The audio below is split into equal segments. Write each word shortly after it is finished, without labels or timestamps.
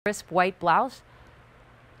crisp white blouse,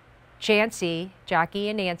 Jackie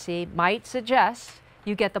and Nancy might suggest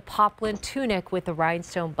you get the Poplin Tunic with the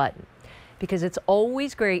rhinestone button, because it's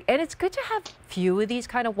always great. And it's good to have a few of these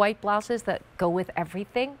kind of white blouses that go with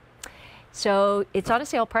everything. So it's on a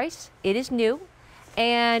sale price. It is new,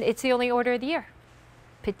 and it's the only order of the year.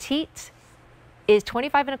 Petite is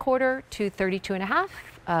 25.25 to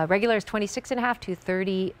 32.5. Regular is 26.5 to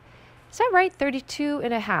 30. Is that right?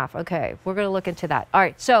 32.5. Okay, we're going to look into that. All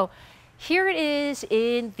right, so here it is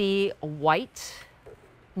in the white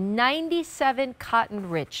 97 cotton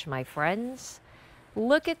rich, my friends.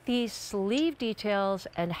 Look at these sleeve details,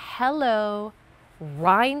 and hello,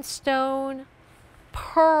 rhinestone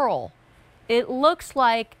pearl. It looks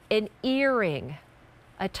like an earring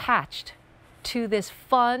attached to this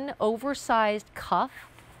fun oversized cuff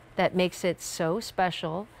that makes it so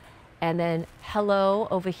special. And then hello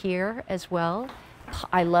over here as well.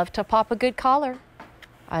 I love to pop a good collar.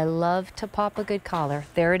 I love to pop a good collar.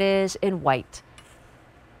 There it is in white.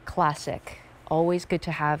 Classic. Always good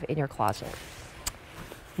to have in your closet.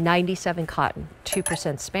 97 cotton,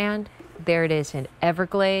 2% span. There it is in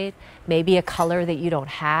Everglade. Maybe a color that you don't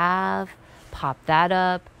have. Pop that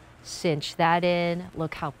up, cinch that in.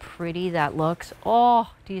 Look how pretty that looks.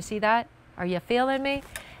 Oh, do you see that? Are you feeling me?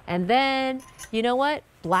 And then, you know what?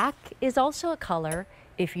 Black is also a color.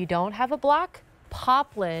 If you don't have a black,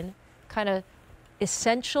 poplin kind of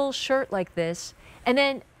essential shirt like this. And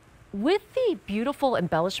then with the beautiful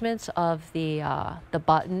embellishments of the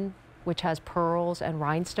button, which has pearls and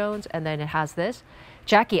rhinestones, and then it has this.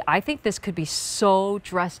 Jackie, I think this could be so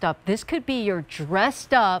dressed up. This could be your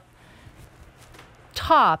dressed up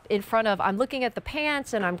top in front of, I'm looking at the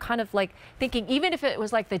pants and I'm kind of like thinking, even if it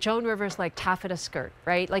was like the Joan Rivers like taffeta skirt,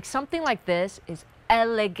 right? Like something like this is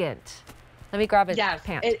elegant. Let me grab a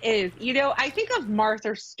pant. Yes, it is. You know, I think of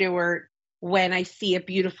Martha Stewart when I see a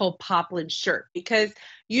beautiful poplin shirt, because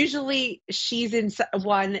usually she's in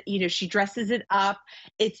one, you know, she dresses it up.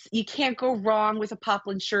 You can't go wrong with a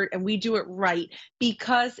poplin shirt, and we do it right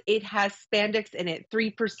because it has spandex in it,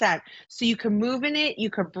 3%. So you can move in it, you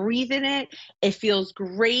can breathe in it. It feels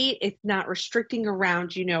great. It's not restricting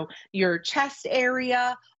around, you know, your chest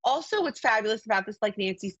area. Also, what's fabulous about this, like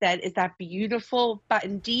Nancy said, is that beautiful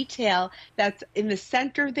button detail that's in the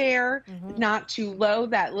center there, not too low,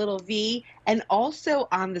 that little V, and also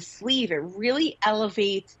on the sleeve. It really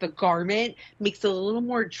elevates the garment, makes it a little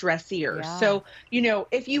more dressier. Yeah. So, you know,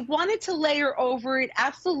 if you wanted to layer over it,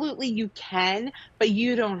 absolutely you can, but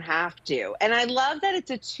you don't have to. And I love that it's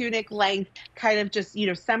a tunic length, kind of just, you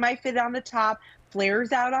know, semi-fit on the top,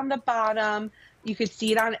 flares out on the bottom. You could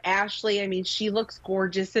see it on Ashley. I mean, she looks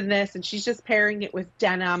gorgeous in this, and she's just pairing it with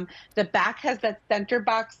denim. The back has that center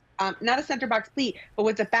box, not a center box pleat, but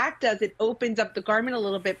what the back does, it opens up the garment a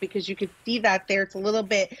little bit, because you could see that there. It's a little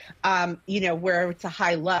bit, you know, where it's a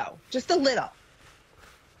high-low, just a little.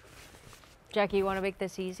 Jackie, you want to make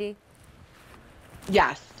this easy?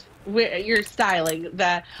 Yes. You're styling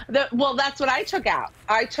well, that's what I took out.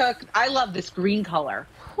 I love this green color.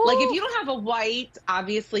 Woo. Like, if you don't have a white,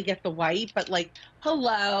 obviously get the white, but like,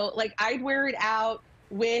 hello, like I'd wear it out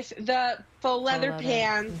with the faux leather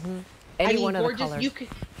pants. Any one of the colors.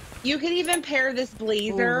 You could even pair this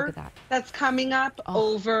blazer that's coming up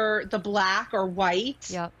over the black or white.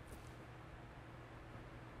 Yep.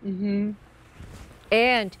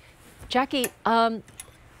 And Jackie, I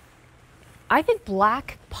think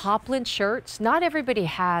black poplin shirts, not everybody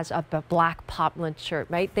has a black poplin shirt,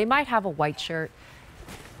 right? They might have a white shirt.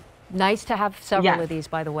 Nice to have several of these,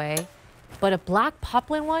 by the way. But a black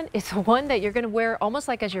poplin one is the one that you're going to wear almost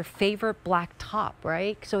like as your favorite black top,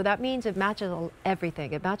 right? So that means it matches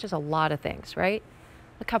everything. It matches a lot of things, right?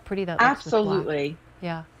 Look how pretty that looks. Absolutely.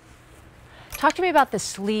 Yeah. Talk to me about the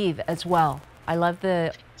sleeve as well. I love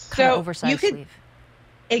the kind of oversized sleeve.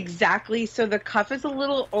 Exactly. So the cuff is a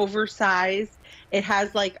little oversized. It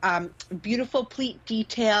has like beautiful pleat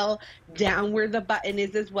detail down where the button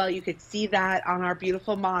is as well. You could see that on our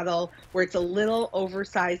beautiful model where it's a little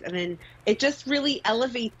oversized, and then it just really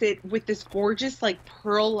elevates it with this gorgeous like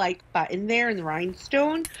pearl-like button there in the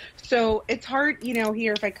rhinestone. So it's hard, you know,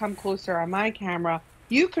 here if I come closer on my camera,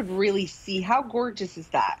 you could really see how gorgeous is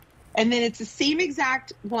that. And then it's the same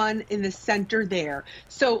exact one in the center there.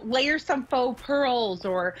 So layer some faux pearls,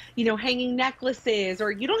 or, you know, hanging necklaces, or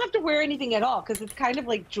you don't have to wear anything at all, because it's kind of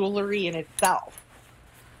like jewelry in itself,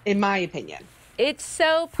 in my opinion. It's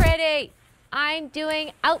so pretty. I'm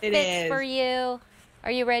doing outfits for you.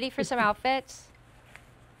 Are you ready for some outfits?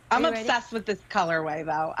 I'm obsessed with this colorway,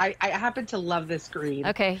 though. I happen to love this green.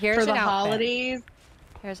 Okay, here's for an the outfit. holidays.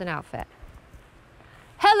 Here's an outfit.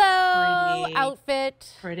 Hello Pretty.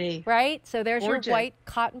 outfit. Pretty. Right? So there's Gorgeous. your white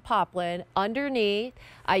cotton poplin. Underneath,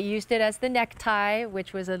 I used it as the necktie,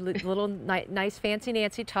 which was a little nice fancy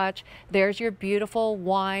Nancy touch. There's your beautiful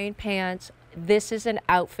wine pants. This is an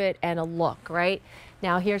outfit and a look, right?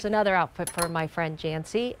 Now here's another outfit for my friend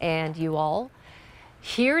Jancy and you all.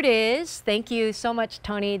 Here it is. Thank you so much,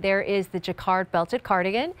 Tony. There is the jacquard belted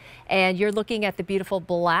cardigan, and you're looking at the beautiful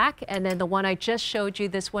black, and then the one I just showed you,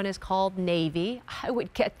 this one is called navy. I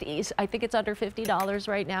would get these. I think it's under $50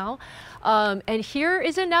 right now. And here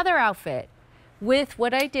is another outfit. With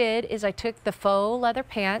what I did is I took the faux leather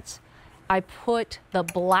pants, I put the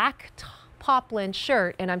black poplin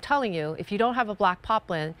shirt, and I'm telling you, if you don't have a black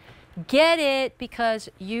poplin, get it because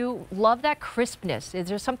you love that crispness.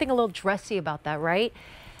 There's something a little dressy about that, right?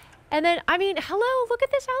 And then, I mean, hello, look at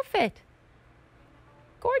this outfit.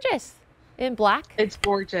 Gorgeous. In black. It's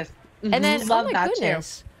gorgeous. And then, Love oh my that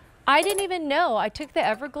goodness. too. I didn't even know. I took the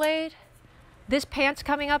Everglade. This pants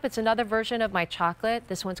coming up, it's another version of my chocolate.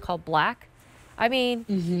 This one's called black. I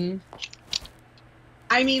mean,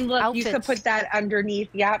 I mean, look, outfits. you could put that underneath.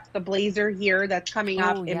 Yep, the blazer here that's coming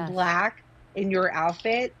up in yes. black in your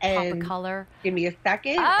outfit. And pop of color. give me a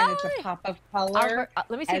second, and it's a pop of color.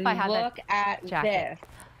 Let me see if I have look at jacket.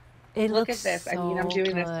 this. It Look looks at this. I mean, I'm so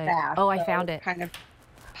doing this good. fast. Oh, I so found it. Kind of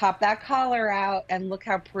pop that collar out, and look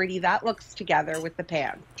how pretty that looks together with the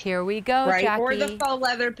pants. Here we go, Right, Jackie. or the faux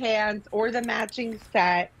leather pants, or the matching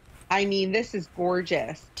set. I mean, this is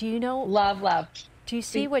gorgeous. Do you know? Love, love. Do you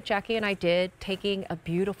see what Jackie and I did? Taking a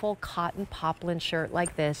beautiful cotton poplin shirt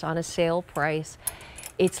like this on a sale price.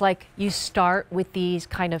 It's like you start with these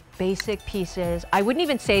kind of basic pieces. I wouldn't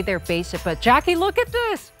even say they're basic, but Jackie, look at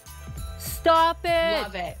this. Stop it.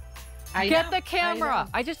 Love it. Get the camera.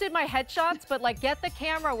 I just did my headshots, but like get the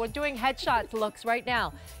camera. We're doing headshot looks right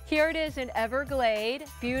now. Here it is in Everglade.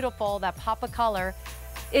 Beautiful, that pop of color.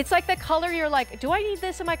 It's like the color you're like, do I need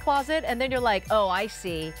this in my closet? And then you're like, oh, I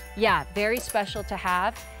see. Yeah, very special to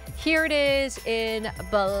have. Here it is in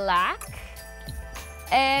black.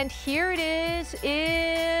 And here it is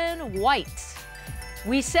in white.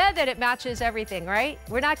 We said that it matches everything, right?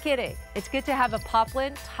 We're not kidding. It's good to have a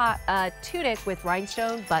poplin tunic with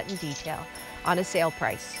rhinestone button detail on a sale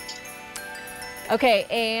price. Okay,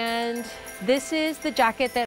 and this is the jacket that